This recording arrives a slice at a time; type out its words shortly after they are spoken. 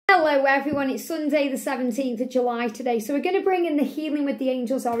Hello everyone, it's Sunday the 17th of July today. So we're going to bring in the Healing with the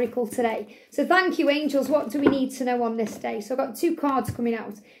Angels Oracle today. So thank you angels, what do we need to know on this day? So I've got two cards coming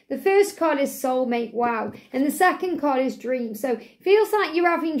out. The first card is Soulmate, wow. And the second card is Dream. So it feels like you're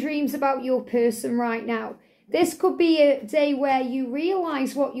having dreams about your person right now. This could be a day where you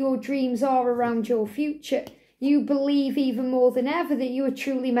realise what your dreams are around your future. You believe even more than ever that you are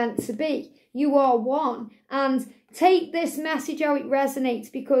truly meant to be. You are one. And take this message how it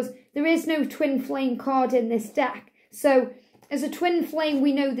resonates, because there is no twin flame card in this deck. So as a twin flame,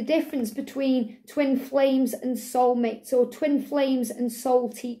 we know the difference between twin flames and soulmates, or twin flames and soul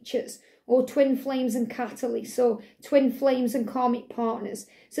teachers, or twin flames and catalysts, or twin flames and karmic partners.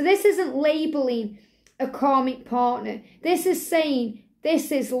 So this isn't labeling a karmic partner. This is saying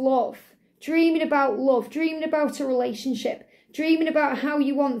this is love. Dreaming about love, dreaming about a relationship, dreaming about how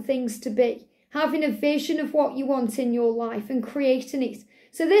you want things to be. Having a vision of what you want in your life and creating it.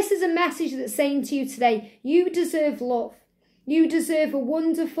 So this is a message that's saying to you today, you deserve love. You deserve a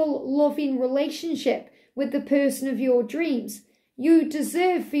wonderful, loving relationship with the person of your dreams. You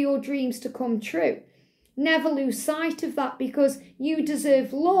deserve for your dreams to come true. Never lose sight of that, because you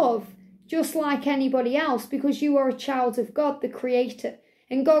deserve love just like anybody else, because you are a child of God, the Creator.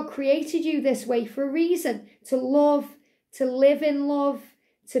 And God created you this way for a reason, to love, to live in love,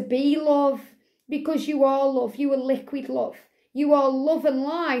 to be love. Because you are love, you are liquid love. You are love and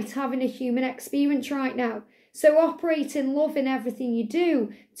light having a human experience right now. So operate in love in everything you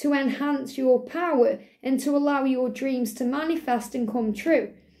do to enhance your power and to allow your dreams to manifest and come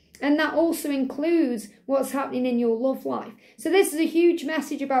true. And that also includes what's happening in your love life. So this is a huge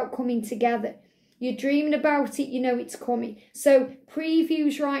message about coming together. You're dreaming about it, you know it's coming. So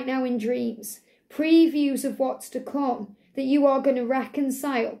previews right now in dreams. Previews of what's to come, that you are going to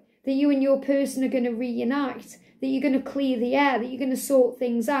reconcile, that you and your person are going to reunite, that you're going to clear the air, that you're going to sort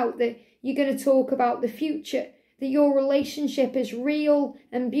things out, that you're going to talk about the future, that your relationship is real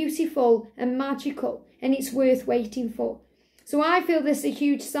and beautiful and magical, and it's worth waiting for. So I feel this is a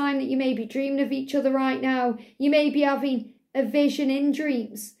huge sign that you may be dreaming of each other right now. You may be having a vision in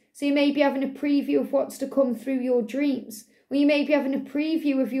dreams. So you may be having a preview of what's to come through your dreams. Or you may be having a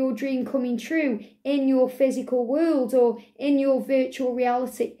preview of your dream coming true in your physical world or in your virtual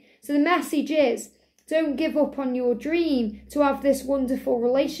reality. So the message is, don't give up on your dream to have this wonderful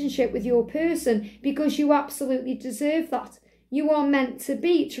relationship with your person, because you absolutely deserve that. You are meant to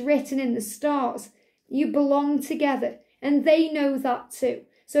be. It's written in the stars. You belong together, and they know that too.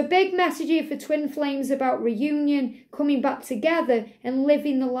 So a big message here for twin flames about reunion, coming back together and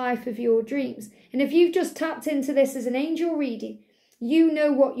living the life of your dreams. And if you've just tapped into this as an angel reading, you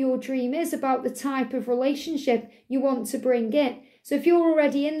know what your dream is about, the type of relationship you want to bring in. So if you're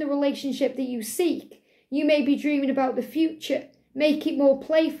already in the relationship that you seek, you may be dreaming about the future. Make it more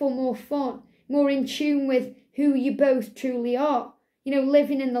playful, more fun, more in tune with who you both truly are. You know,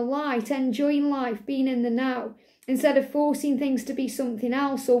 living in the light, enjoying life, being in the now. Instead of forcing things to be something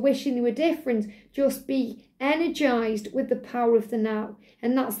else or wishing they were different, just be energized with the power of the now.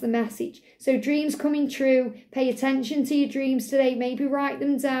 And that's the message. So dreams coming true. Pay attention to your dreams today. Maybe write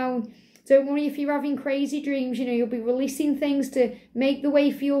them down. Don't worry if you're having crazy dreams, you know, you'll be releasing things to make the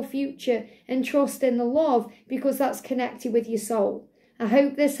way for your future, and trust in the love, because that's connected with your soul. I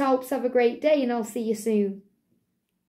hope this helps. Have a great day, and I'll see you soon.